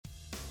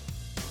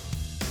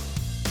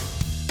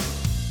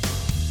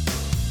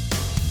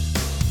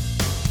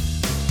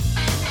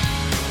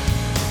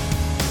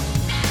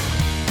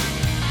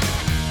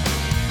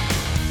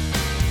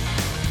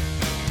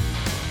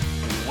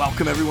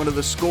Welcome everyone to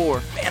the Score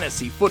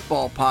Fantasy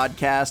Football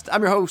Podcast.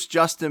 I'm your host,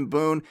 Justin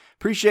Boone.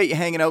 Appreciate you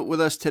hanging out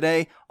with us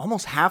today.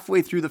 Almost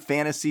halfway through the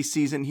fantasy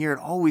season here. It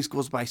always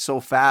goes by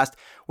so fast.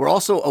 We're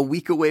also a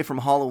week away from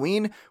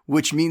Halloween,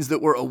 which means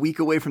that we're a week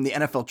away from the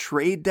NFL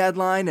trade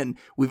deadline, and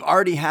we've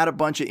already had a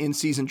bunch of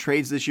in-season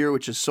trades this year,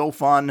 which is so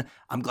fun.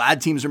 I'm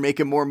glad teams are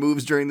making more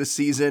moves during the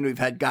season. We've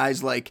had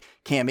guys like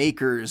Cam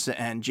Akers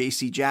and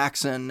J.C.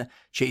 Jackson,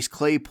 Chase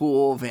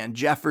Claypool, Van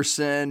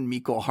Jefferson,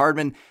 Mecole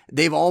Hardman.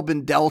 They've all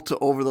been dealt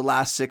over the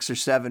last 6 or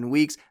 7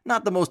 weeks.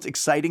 Not the most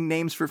exciting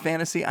names for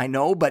fantasy, I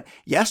know, but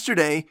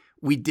yesterday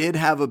we did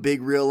have a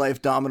big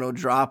real-life domino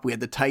drop. We had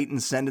the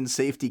Titans sending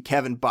safety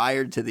Kevin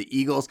Byard to the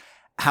Eagles.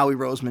 Howie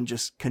Roseman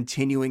just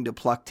continuing to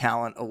pluck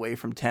talent away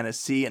from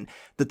Tennessee, and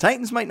the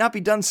Titans might not be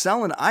done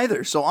selling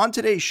either. So on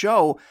today's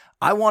show,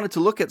 I wanted to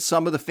look at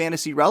some of the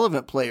fantasy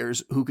relevant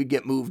players who could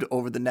get moved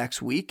over the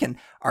next week. And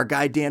our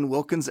guy Dan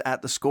Wilkins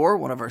at The Score,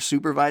 one of our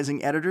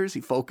supervising editors,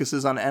 he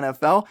focuses on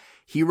NFL.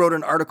 He wrote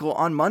an article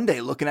on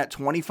Monday looking at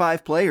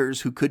 25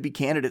 players who could be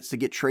candidates to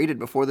get traded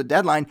before the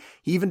deadline.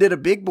 He even did a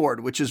big board,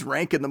 which is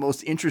ranking the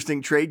most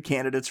interesting trade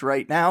candidates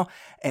right now.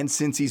 And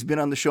since he's been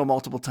on the show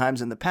multiple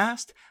times in the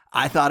past,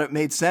 I thought it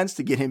made sense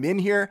to get him in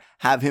here,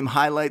 have him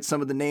highlight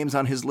some of the names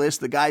on his list,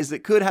 the guys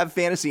that could have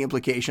fantasy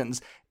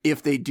implications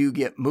if they do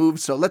get moved.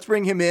 So let's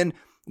bring him in.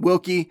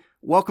 Wilkie,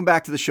 welcome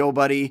back to the show,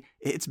 buddy.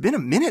 It's been a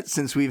minute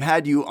since we've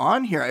had you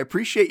on here. I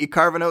appreciate you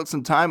carving out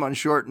some time on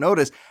short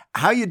notice.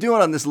 How you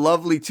doing on this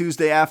lovely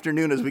Tuesday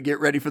afternoon as we get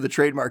ready for the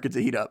trade market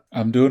to heat up?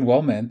 I'm doing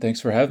well, man.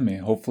 Thanks for having me.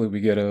 Hopefully we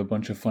get a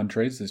bunch of fun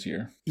trades this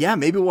year. Yeah,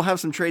 maybe we'll have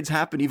some trades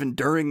happen even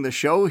during the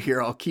show here.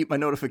 I'll keep my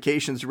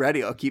notifications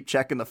ready. I'll keep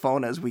checking the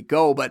phone as we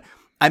go. But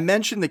I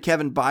mentioned the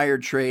Kevin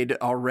Byard trade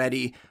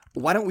already.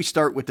 Why don't we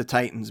start with the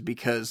Titans?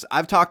 Because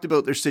I've talked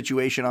about their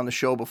situation on the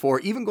show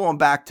before. Even going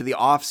back to the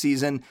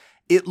offseason,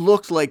 it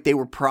looked like they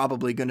were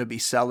probably going to be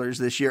sellers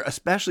this year,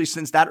 especially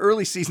since that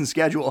early season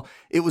schedule,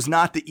 it was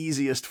not the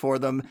easiest for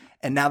them.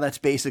 And now that's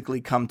basically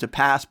come to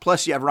pass.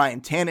 Plus you have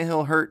Ryan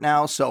Tannehill hurt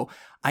now. So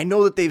I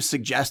know that they've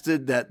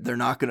suggested that they're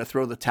not going to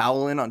throw the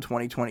towel in on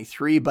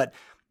 2023, but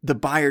the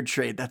Byard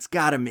trade, that's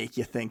got to make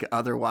you think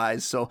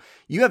otherwise. So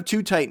you have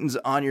 2 Titans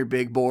on your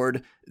big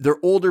board. They're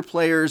older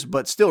players,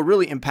 but still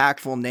really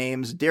impactful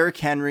names, Derrick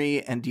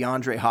Henry and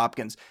DeAndre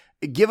Hopkins.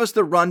 Give us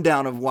the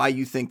rundown of why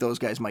you think those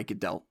guys might get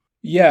dealt.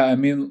 Yeah, I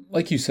mean,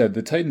 like you said,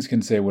 the Titans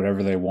can say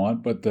whatever they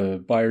want, but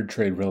the Byard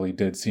trade really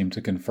did seem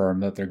to confirm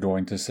that they're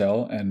going to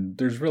sell, and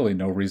there's really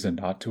no reason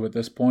not to at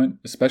this point,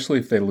 especially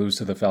if they lose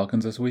to the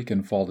Falcons this week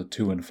and fall to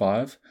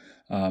 2-5.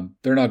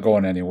 They're not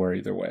going anywhere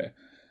either way.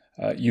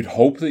 You'd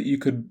hope that you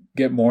could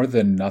get more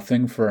than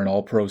nothing for an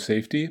all-pro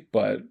safety,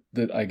 but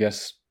I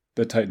guess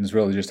the Titans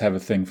really just have a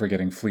thing for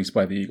getting fleeced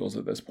by the Eagles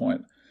at this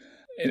point.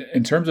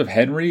 In terms of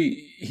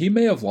Henry, he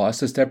may have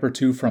lost a step or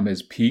two from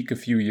his peak a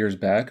few years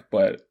back,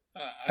 but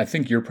I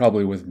think you're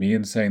probably with me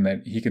in saying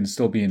that he can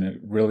still be a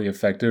really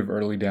effective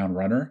early down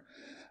runner.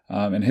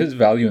 And his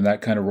value in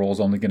that kind of role is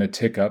only going to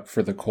tick up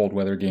for the cold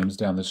weather games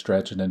down the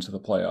stretch and into the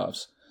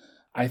playoffs.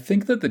 I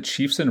think that the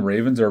Chiefs and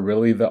Ravens are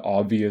really the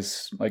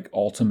obvious,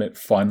 ultimate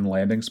fun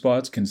landing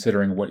spots,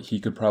 considering what he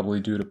could probably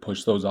do to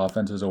push those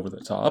offenses over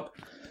the top.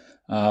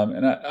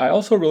 And I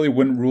also really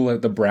wouldn't rule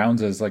out the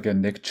Browns as like a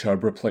Nick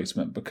Chubb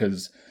replacement,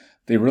 because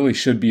they really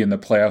should be in the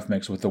playoff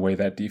mix with the way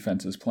that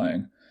defense is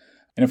playing.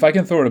 And if I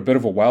can throw in a bit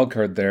of a wild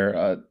card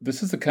there,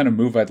 this is the kind of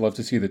move I'd love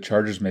to see the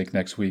Chargers make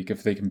next week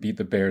if they can beat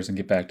the Bears and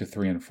get back to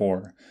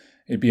 3-4.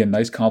 It'd be a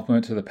nice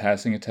complement to the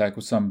passing attack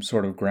with some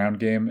sort of ground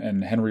game,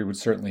 and Henry would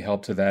certainly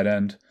help to that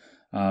end.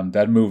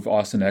 That'd move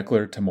Austin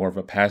Eckler to more of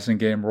a passing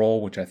game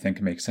role, which I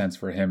think makes sense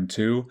for him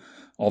too,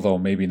 although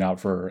maybe not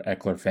for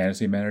Eckler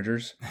fantasy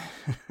managers.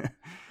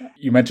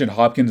 You mentioned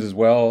Hopkins as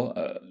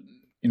well.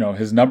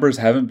 His numbers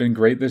haven't been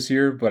great this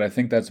year, but I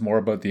think that's more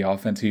about the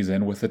offense he's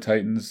in with the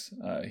Titans.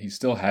 He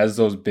still has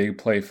those big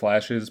play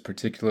flashes,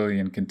 particularly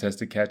in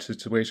contested catch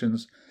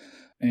situations.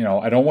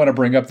 I don't want to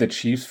bring up the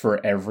Chiefs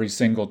for every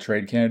single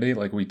trade candidate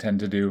like we tend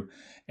to do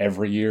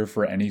every year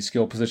for any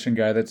skill position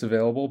guy that's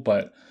available,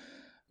 but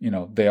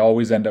they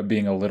always end up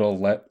being a little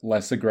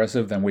less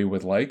aggressive than we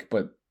would like,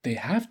 but they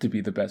have to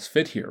be the best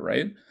fit here,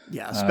 right?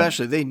 Yeah,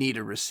 especially they need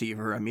a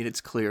receiver. I mean,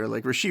 it's clear.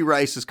 Like Rashee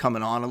Rice is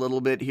coming on a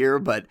little bit here,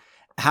 but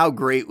how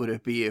great would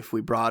it be if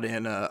we brought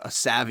in a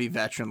savvy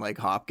veteran like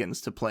Hopkins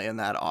to play in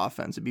that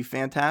offense? It'd be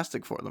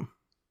fantastic for them.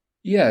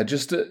 Yeah,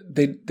 just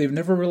they've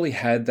never really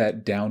had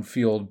that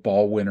downfield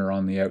ball winner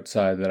on the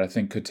outside that I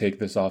think could take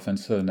this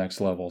offense to the next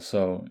level.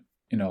 So,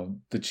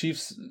 the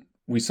Chiefs,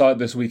 we saw it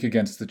this week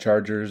against the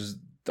Chargers.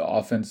 The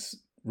offense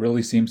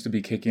really seems to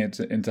be kicking it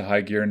into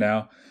high gear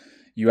now.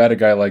 You add a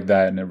guy like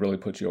that and it really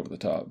puts you over the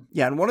top.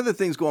 Yeah, and one of the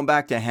things going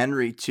back to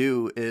Henry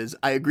too is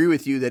I agree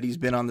with you that he's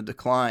been on the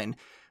decline.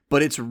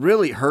 but it's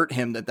really hurt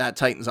him that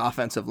Titans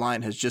offensive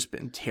line has just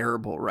been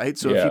terrible, right?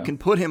 So if you can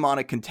put him on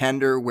a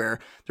contender where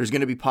there's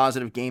going to be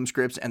positive game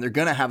scripts and they're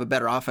going to have a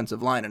better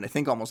offensive line, and I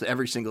think almost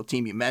every single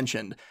team you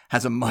mentioned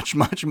has a much,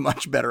 much,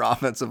 much better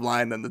offensive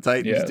line than the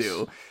Titans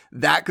do,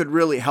 that could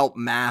really help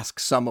mask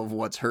some of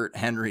what's hurt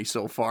Henry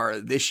so far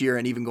this year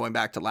and even going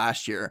back to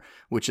last year,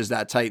 which is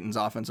that Titans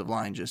offensive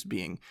line just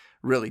being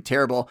really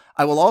terrible.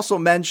 I will also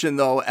mention,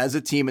 though, as a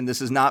team, and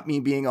this is not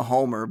me being a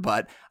homer,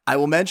 but I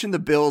will mention the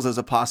Bills as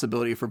a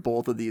possibility for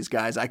both of these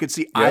guys. I could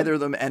see either of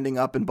them ending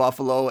up in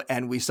Buffalo,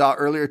 and we saw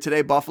earlier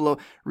today Buffalo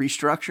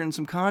restructuring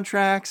some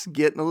contracts,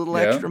 getting a little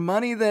extra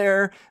money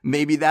there.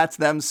 Maybe that's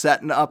them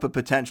setting up a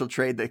potential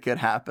trade that could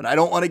happen. I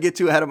don't want to get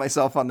too ahead of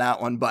myself on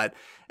that one, but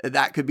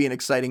that could be an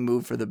exciting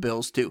move for the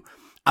Bills too.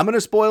 I'm going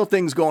to spoil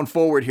things going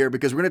forward here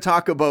because we're going to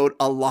talk about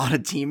a lot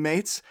of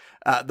teammates.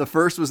 The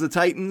first was the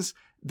Titans.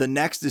 The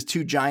next is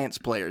two Giants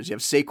players. You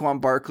have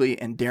Saquon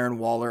Barkley and Darren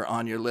Waller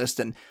on your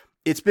list, and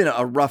it's been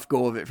a rough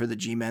go of it for the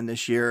G-men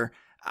this year.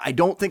 I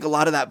don't think a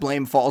lot of that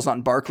blame falls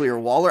on Barkley or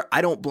Waller.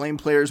 I don't blame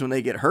players when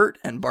they get hurt,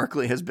 and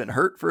Barkley has been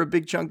hurt for a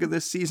big chunk of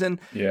this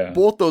season.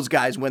 Both those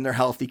guys, when they're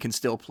healthy, can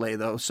still play,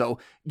 though. So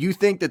you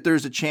think that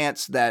there's a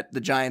chance that the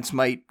Giants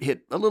might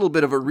hit a little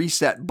bit of a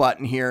reset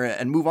button here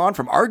and move on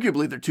from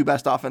arguably their two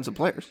best offensive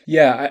players?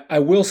 Yeah, I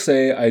will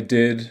say I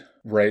did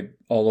write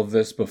all of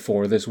this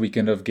before this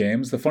weekend of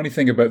games. The funny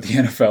thing about the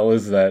NFL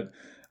is that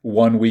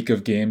 1 week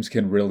of games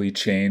can really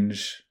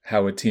change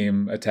how a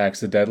team attacks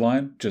the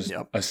deadline. Just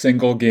a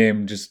single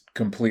game just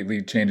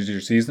completely changes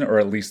your season, or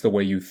at least the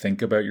way you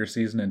think about your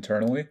season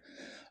internally.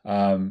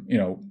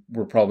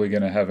 We're probably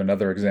going to have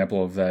another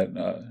example of that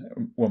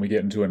when we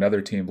get into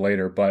another team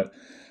later, but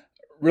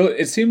really,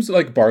 it seems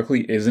like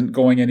Barkley isn't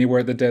going anywhere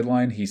at the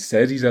deadline. He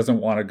says he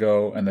doesn't want to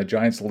go, and the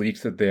Giants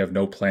leaked that they have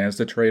no plans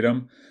to trade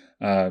him.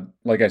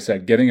 Like I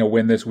said, getting a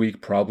win this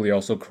week probably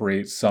also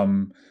creates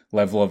some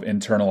level of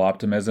internal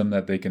optimism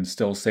that they can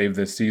still save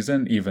this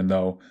season, even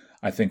though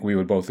I think we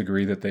would both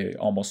agree that they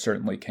almost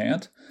certainly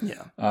can't.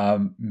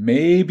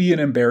 Maybe an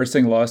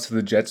embarrassing loss to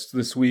the Jets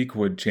this week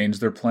would change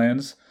their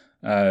plans.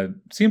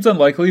 Seems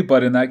unlikely,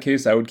 but in that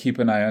case, I would keep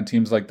an eye on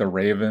teams like the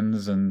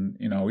Ravens and,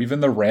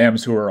 even the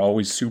Rams, who are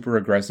always super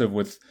aggressive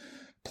with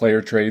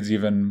player trades,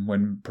 even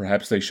when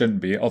perhaps they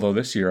shouldn't be. Although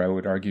this year, I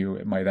would argue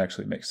it might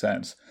actually make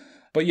sense.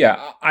 But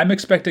yeah, I'm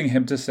expecting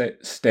him to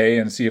stay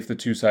and see if the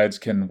two sides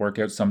can work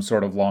out some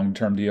sort of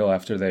long-term deal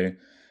after they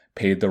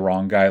paid the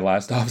wrong guy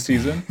last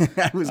offseason.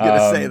 I was going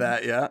to say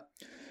that, yeah.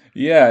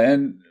 Yeah,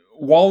 and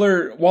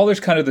Waller's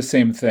kind of the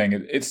same thing.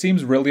 It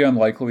seems really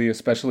unlikely,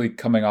 especially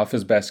coming off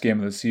his best game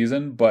of the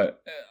season. But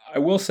I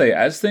will say,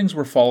 as things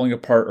were falling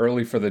apart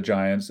early for the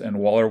Giants and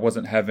Waller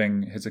wasn't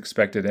having his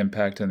expected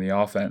impact in the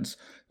offense,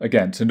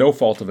 again, to no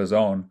fault of his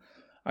own,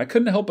 I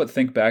couldn't help but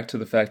think back to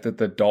the fact that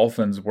the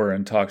Dolphins were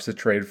in talks to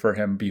trade for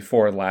him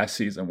before last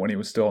season when he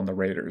was still in the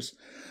Raiders.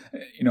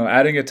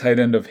 Adding a tight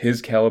end of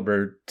his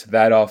caliber to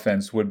that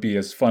offense would be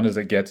as fun as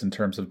it gets in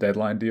terms of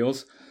deadline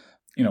deals.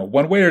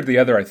 One way or the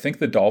other, I think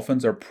the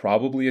Dolphins are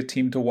probably a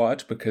team to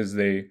watch because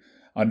they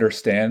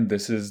understand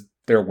this is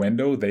their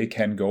window. They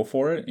can go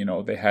for it.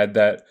 They had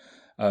that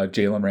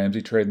Jalen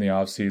Ramsey trade in the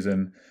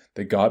offseason.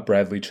 They got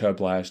Bradley Chubb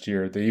last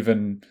year. They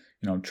even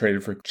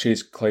traded for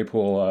Chase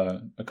Claypool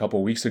a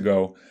couple weeks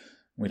ago.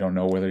 We don't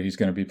know whether he's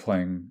going to be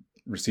playing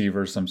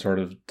receiver, some sort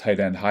of tight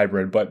end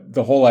hybrid, but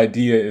the whole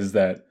idea is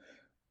that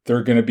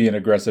they're going to be an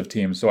aggressive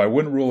team. So I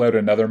wouldn't rule out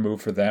another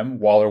move for them.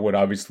 Waller would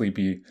obviously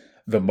be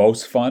the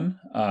most fun.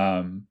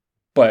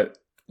 But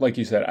like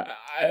you said,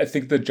 I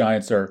think the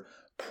Giants are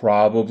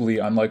probably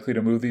unlikely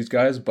to move these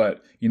guys,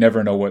 but you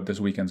never know what this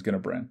weekend's going to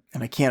bring.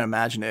 And I can't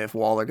imagine if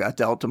Waller got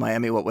dealt to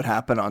Miami, what would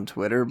happen on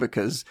Twitter,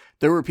 because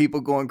there were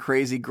people going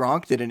crazy.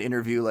 Gronk did an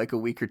interview like a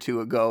week or two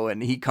ago,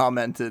 and he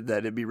commented that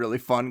it'd be really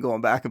fun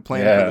going back and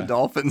playing for the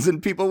Dolphins,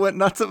 and people went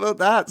nuts about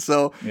that.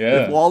 So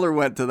if Waller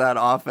went to that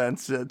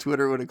offense,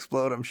 Twitter would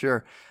explode, I'm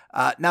sure.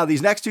 Now,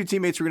 these next two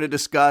teammates we're going to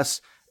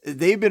discuss,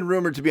 they've been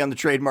rumored to be on the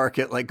trade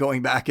market, like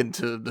going back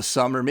into the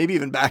summer, maybe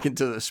even back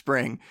into the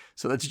spring.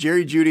 So that's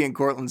Jerry Jeudy and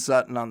Cortland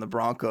Sutton on the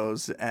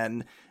Broncos.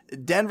 And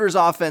Denver's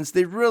offense,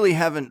 they really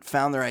haven't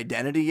found their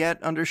identity yet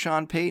under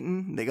Sean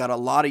Payton. They got a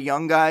lot of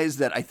young guys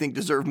that I think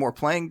deserve more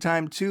playing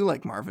time too,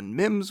 like Marvin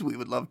Mims. We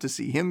would love to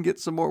see him get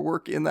some more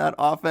work in that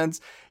offense.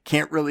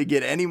 Can't really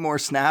get any more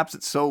snaps.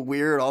 It's so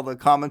weird. All the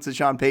comments that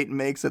Sean Payton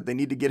makes that they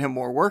need to get him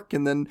more work,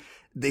 and then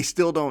they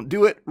still don't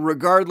do it.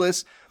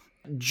 Regardless,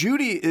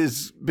 Jeudy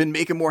has been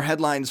making more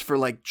headlines for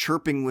like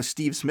chirping with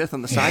Steve Smith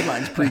on the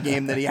sidelines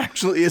pregame than he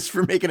actually is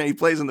for making any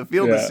plays on the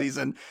field this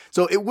season.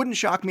 So it wouldn't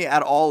shock me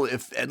at all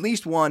if at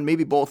least one,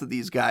 maybe both of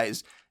these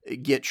guys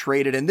get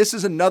traded. And this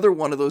is another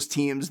one of those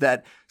teams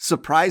that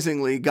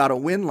surprisingly got a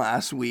win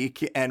last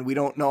week, and we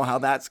don't know how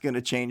that's going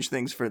to change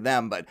things for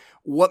them. But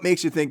what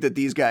makes you think that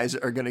these guys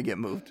are going to get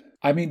moved?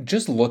 I mean,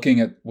 just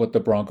looking at what the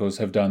Broncos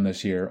have done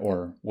this year,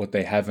 or what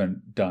they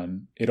haven't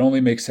done, it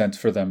only makes sense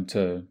for them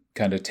to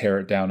kind of tear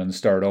it down and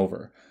start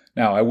over.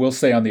 Now, I will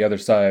say on the other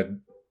side,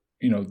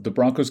 the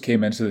Broncos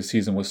came into the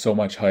season with so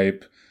much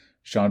hype,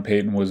 Sean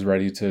Payton was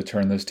ready to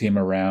turn this team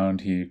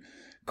around. He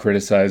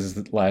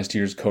criticized last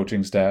year's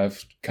coaching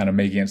staff, kind of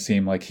making it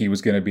seem like he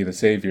was going to be the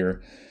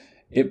savior.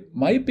 It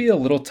might be a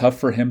little tough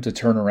for him to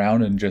turn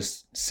around and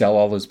just sell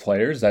all his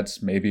players.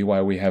 That's maybe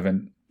why we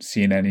haven't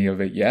seen any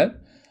of it yet.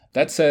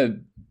 That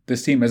said,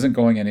 this team isn't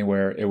going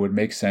anywhere. It would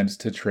make sense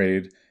to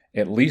trade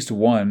at least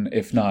one,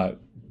 if not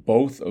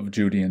both, of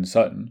Jeudy and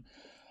Sutton.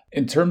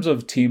 In terms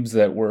of teams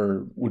that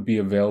would be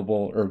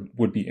available or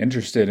would be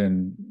interested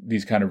in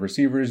these kind of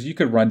receivers, you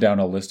could run down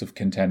a list of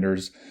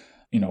contenders.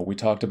 We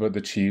talked about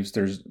the Chiefs.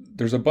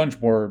 There's a bunch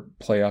more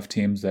playoff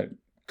teams that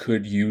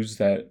could use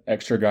that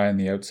extra guy on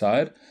the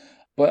outside.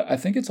 But I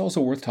think it's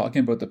also worth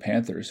talking about the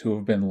Panthers, who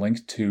have been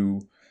linked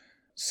to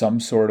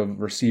some sort of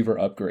receiver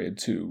upgrade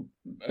to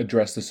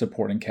address the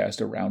supporting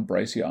cast around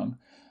Bryce Young.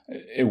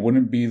 It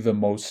wouldn't be the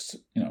most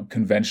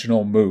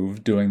conventional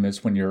move doing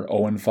this when you're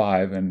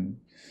 0-5 and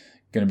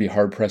going to be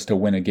hard-pressed to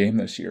win a game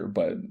this year,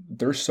 but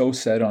they're so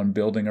set on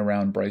building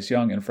around Bryce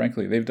Young, and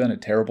frankly, they've done a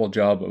terrible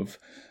job of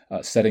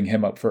setting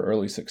him up for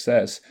early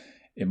success.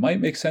 It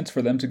might make sense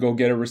for them to go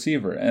get a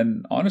receiver,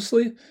 and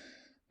honestly,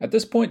 at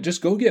this point,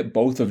 just go get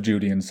both of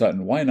Jeudy and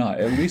Sutton. Why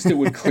not? At least it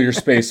would clear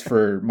space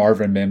for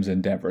Marvin Mims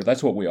in Denver.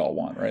 That's what we all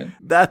want, right?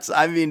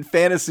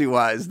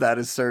 Fantasy-wise, that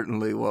is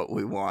certainly what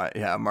we want.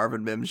 Yeah,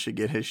 Marvin Mims should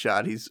get his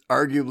shot. He's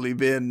arguably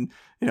been,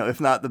 if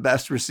not the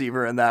best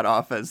receiver in that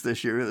offense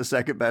this year, the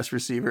second best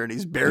receiver, and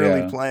he's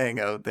barely playing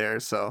out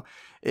there. So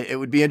it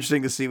would be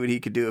interesting to see what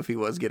he could do if he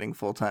was getting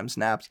full-time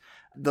snaps.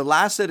 The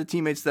last set of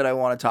teammates that I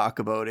want to talk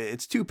about,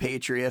 it's two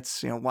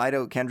Patriots,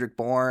 wideout Kendrick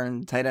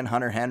Bourne, tight end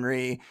Hunter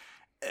Henry.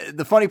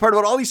 The funny part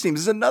about all these teams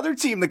is another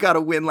team that got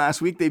a win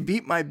last week. They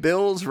beat my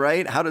Bills,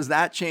 right? How does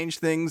that change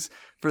things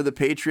for the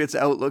Patriots'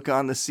 outlook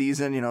on the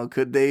season?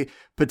 Could they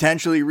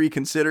potentially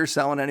reconsider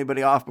selling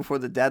anybody off before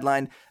the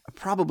deadline?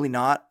 Probably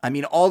not. I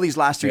mean, all these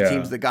last three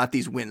teams that got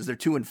these wins, they're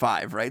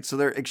 2-5, right? So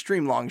they're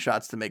extreme long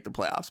shots to make the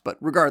playoffs. But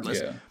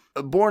regardless,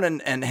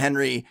 Bourne and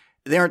Henry,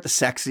 they aren't the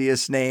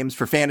sexiest names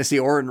for fantasy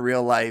or in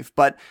real life,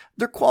 but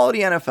they're quality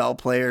NFL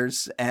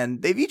players,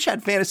 and they've each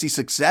had fantasy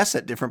success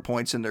at different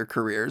points in their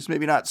careers.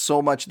 Maybe not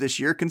so much this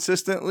year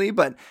consistently,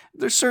 but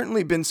there's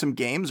certainly been some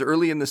games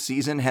early in the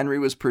season Henry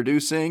was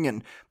producing,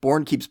 and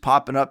Bourne keeps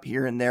popping up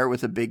here and there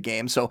with a big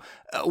game. So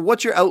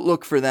what's your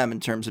outlook for them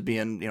in terms of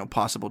being,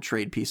 possible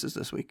trade pieces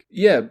this week?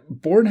 Yeah,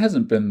 Bourne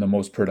hasn't been the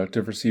most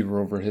productive receiver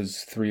over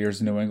his 3 years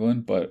in New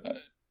England, but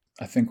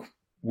I think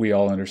we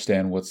all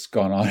understand what's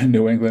gone on in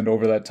New England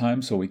over that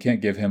time, so we can't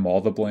give him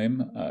all the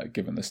blame,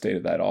 given the state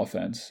of that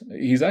offense.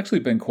 He's actually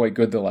been quite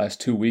good the last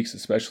 2 weeks,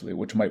 especially,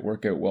 which might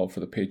work out well for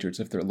the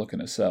Patriots if they're looking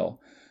to sell.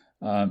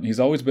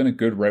 He's always been a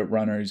good route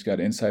runner. He's got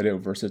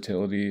inside-out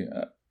versatility.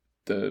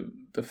 The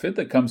fit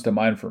that comes to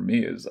mind for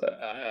me is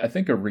I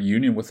think a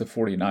reunion with the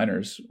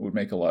 49ers would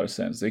make a lot of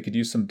sense. They could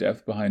use some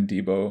depth behind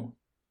Debo,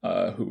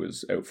 who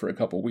was out for a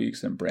couple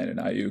weeks, and Brandon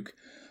Ayuk.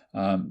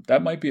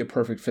 That might be a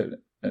perfect fit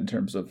in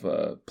terms of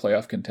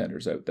playoff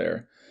contenders out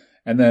there.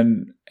 And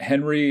then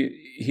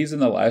Henry, he's in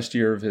the last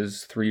year of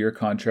his 3-year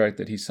contract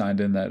that he signed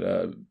in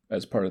that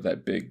as part of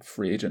that big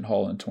free agent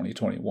haul in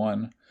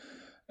 2021.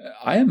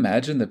 I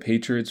imagine the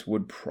Patriots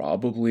would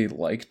probably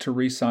like to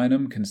re-sign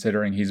him,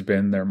 considering he's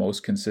been their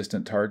most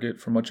consistent target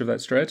for much of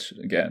that stretch.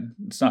 Again,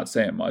 it's not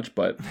saying much,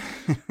 but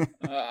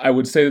I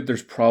would say that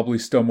there's probably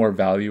still more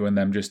value in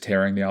them just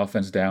tearing the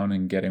offense down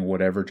and getting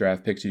whatever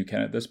draft picks you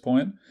can at this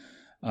point.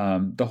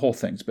 The whole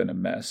thing's been a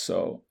mess.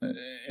 So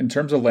in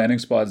terms of landing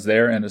spots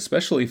there, and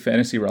especially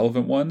fantasy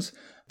relevant ones,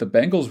 the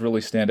Bengals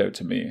really stand out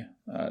to me.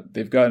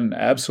 They've gotten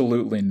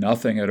absolutely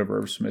nothing out of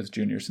Irv Smith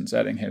Jr. since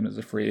adding him as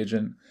a free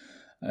agent,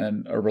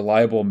 and a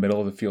reliable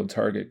middle of the field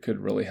target could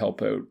really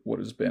help out what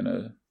has been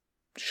a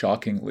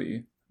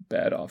shockingly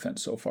bad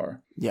offense so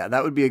far. Yeah,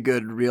 that would be a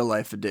good real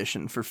life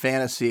addition. For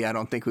fantasy, I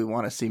don't think we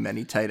want to see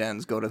many tight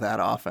ends go to that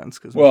offense,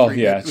 because with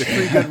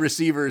three good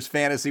receivers,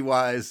 fantasy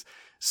wise,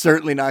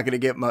 certainly not going to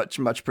get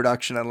much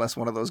production unless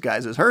one of those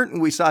guys is hurt.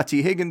 And we saw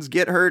T. Higgins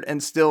get hurt,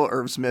 and still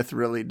Irv Smith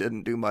really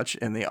didn't do much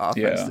in the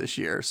offense this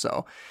year.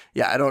 So,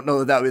 I don't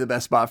know that would be the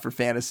best spot for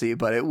fantasy,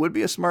 but it would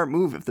be a smart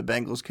move if the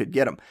Bengals could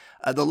get him.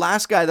 The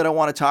last guy that I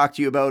want to talk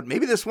to you about,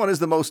 maybe this one is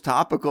the most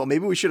topical.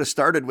 Maybe we should have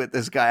started with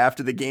this guy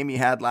after the game he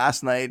had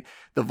last night.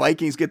 The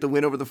Vikings get the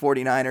win over the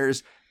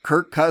 49ers.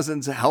 Kirk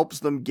Cousins helps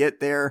them get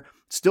there.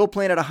 Still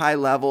playing at a high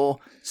level,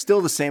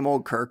 still the same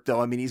old Kirk, though.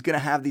 I mean, he's going to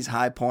have these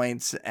high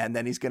points, and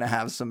then he's going to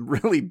have some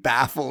really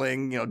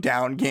baffling,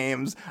 down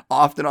games,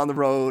 often on the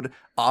road,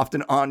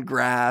 often on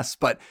grass.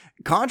 But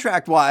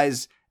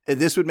contract-wise,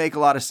 this would make a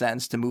lot of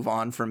sense to move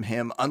on from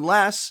him,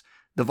 unless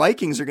the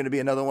Vikings are going to be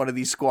another one of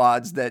these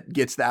squads that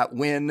gets that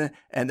win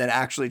and then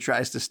actually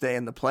tries to stay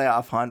in the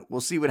playoff hunt.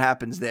 We'll see what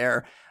happens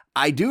there.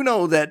 I do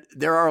know that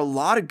there are a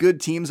lot of good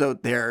teams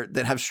out there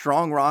that have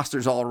strong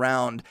rosters all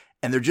around,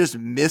 and they're just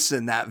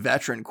missing that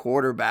veteran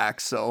quarterback.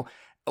 So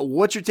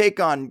what's your take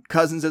on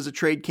Cousins as a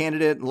trade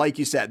candidate? Like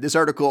you said, this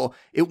article,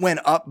 it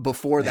went up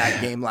before that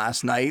game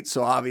last night.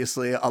 So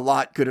obviously a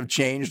lot could have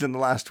changed in the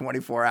last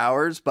 24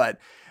 hours, but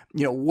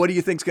what do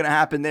you think's going to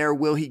happen there?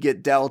 Will he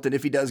get dealt? And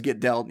if he does get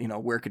dealt,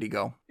 where could he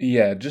go?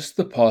 Yeah, just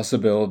the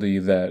possibility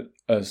that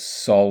a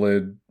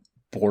solid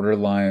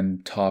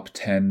borderline top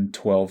 10,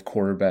 12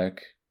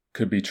 quarterback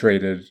could be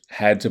traded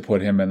had to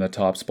put him in the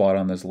top spot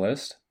on this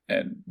list.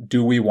 And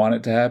do we want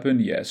it to happen?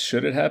 Yes.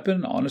 Should it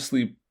happen?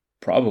 Honestly,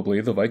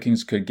 probably. The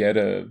Vikings could get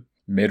a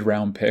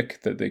mid-round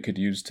pick that they could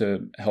use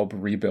to help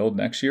rebuild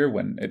next year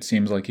when it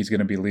seems like he's going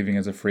to be leaving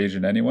as a free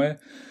agent anyway.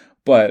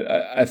 But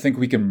I think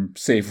we can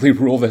safely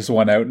rule this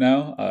one out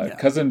now.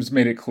 Cousins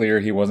made it clear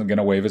he wasn't going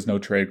to waive his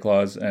no-trade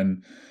clause,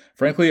 and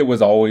frankly, it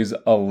was always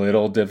a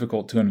little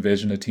difficult to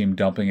envision a team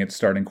dumping its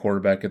starting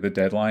quarterback at the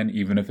deadline,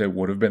 even if it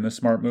would have been the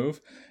smart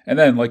move. And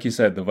then, like you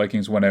said, the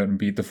Vikings went out and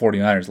beat the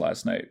 49ers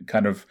last night,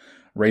 kind of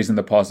raising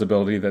the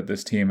possibility that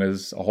this team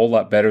is a whole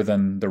lot better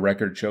than the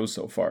record shows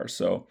so far.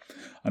 So,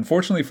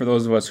 unfortunately for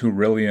those of us who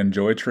really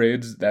enjoy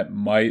trades, that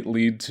might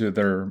lead to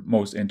their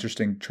most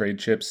interesting trade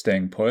chips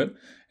staying put,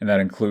 and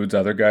that includes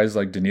other guys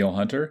like Danielle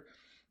Hunter.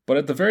 But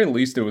at the very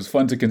least, it was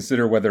fun to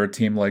consider whether a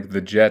team like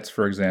the Jets,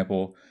 for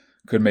example,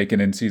 could make an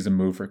in-season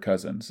move for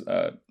Cousins.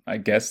 I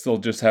guess they'll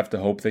just have to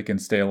hope they can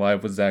stay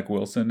alive with Zach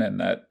Wilson and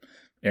that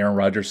Aaron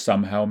Rodgers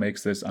somehow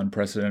makes this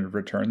unprecedented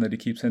return that he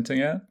keeps hinting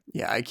at.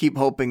 Yeah, I keep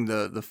hoping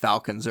the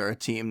Falcons are a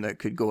team that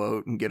could go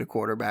out and get a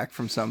quarterback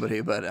from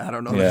somebody, but I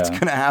don't know if it's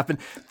going to happen.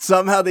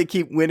 Somehow they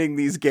keep winning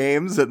these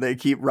games and they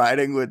keep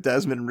riding with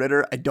Desmond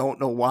Ridder. I don't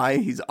know why.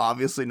 He's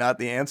obviously not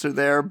the answer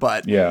there,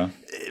 but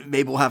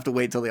maybe we'll have to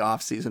wait till the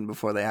offseason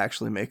before they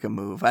actually make a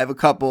move. I have a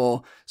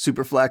couple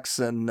Superflex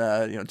and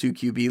 2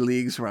 QB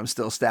leagues where I'm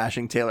still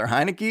stashing Taylor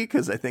Heineke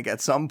because I think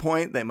at some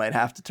point they might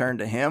have to turn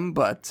to him,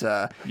 but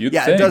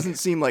it doesn't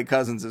seem like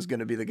Cousins is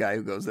going to be the guy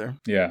who goes there.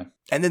 Yeah.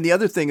 And then the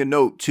other thing to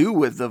note, too,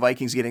 with the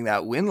Vikings getting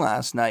that win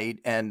last night,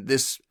 and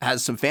this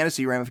has some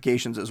fantasy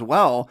ramifications as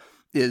well,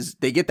 is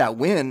they get that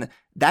win.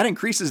 That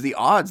increases the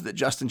odds that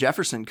Justin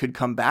Jefferson could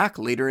come back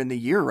later in the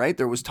year, right?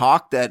 There was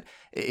talk that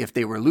if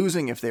they were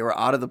losing, if they were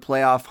out of the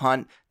playoff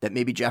hunt, that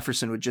maybe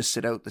Jefferson would just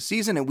sit out the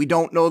season. And we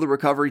don't know the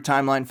recovery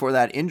timeline for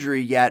that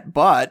injury yet,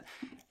 but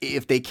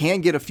if they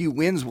can get a few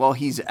wins while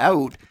he's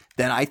out,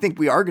 then I think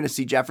we are going to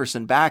see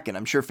Jefferson back. And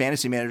I'm sure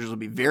fantasy managers will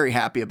be very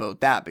happy about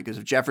that, because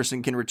if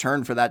Jefferson can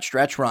return for that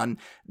stretch run,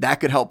 that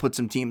could help put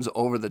some teams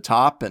over the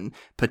top and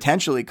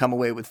potentially come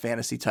away with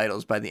fantasy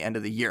titles by the end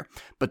of the year.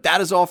 But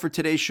that is all for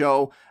today's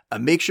show.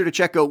 Make sure to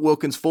check out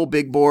Wilkins' full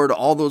big board,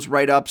 all those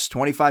write-ups,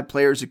 25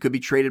 players that could be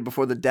traded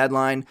before the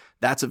deadline.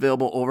 That's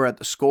available over at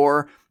The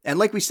Score. And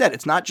like we said,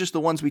 it's not just the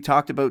ones we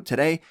talked about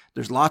today.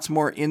 There's lots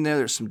more in there.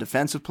 There's some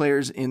defensive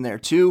players in there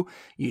too.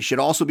 You should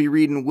also be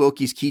reading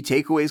Wilkie's Key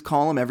Takeaways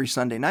column every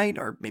Sunday night,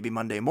 or maybe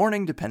Monday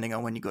morning, depending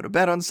on when you go to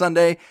bed on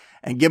Sunday.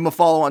 And give him a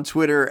follow on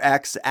Twitter,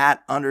 X,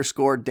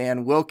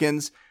 @_Dan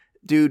Wilkins.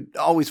 Dude,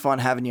 always fun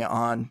having you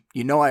on.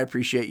 I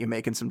appreciate you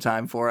making some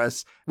time for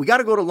us. We got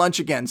to go to lunch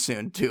again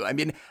soon, too. I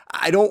mean,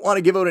 I don't want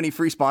to give out any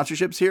free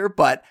sponsorships here,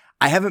 but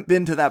I haven't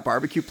been to that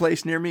barbecue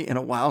place near me in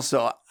a while,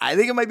 so I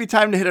think it might be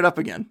time to hit it up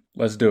again.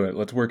 Let's do it.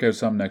 Let's work out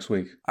something next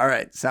week. All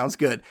right, sounds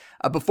good.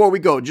 Before we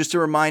go, just a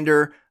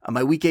reminder,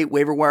 my Week 8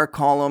 waiver wire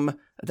column,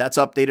 that's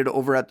updated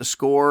over at The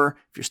Score.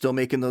 If you're still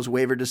making those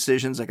waiver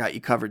decisions, I got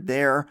you covered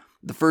there.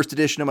 The first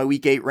edition of my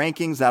Week 8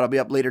 rankings, that'll be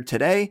up later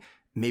today.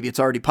 Maybe it's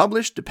already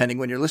published, depending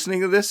when you're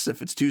listening to this.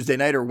 If it's Tuesday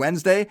night or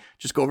Wednesday,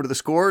 just go over to The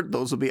Score.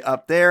 Those will be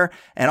up there.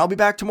 And I'll be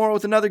back tomorrow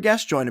with another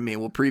guest joining me.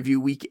 We'll preview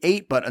Week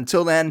 8. But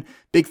until then,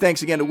 big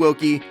thanks again to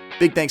Wilkie.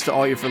 Big thanks to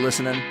all you for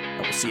listening.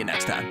 And we'll see you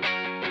next time.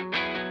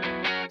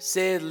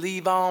 Said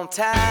leave on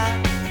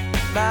time.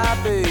 My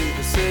baby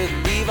said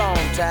leave on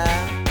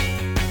time.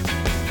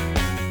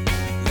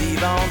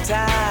 Leave on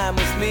time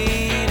with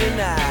me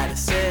tonight. I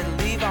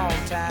said leave on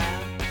time.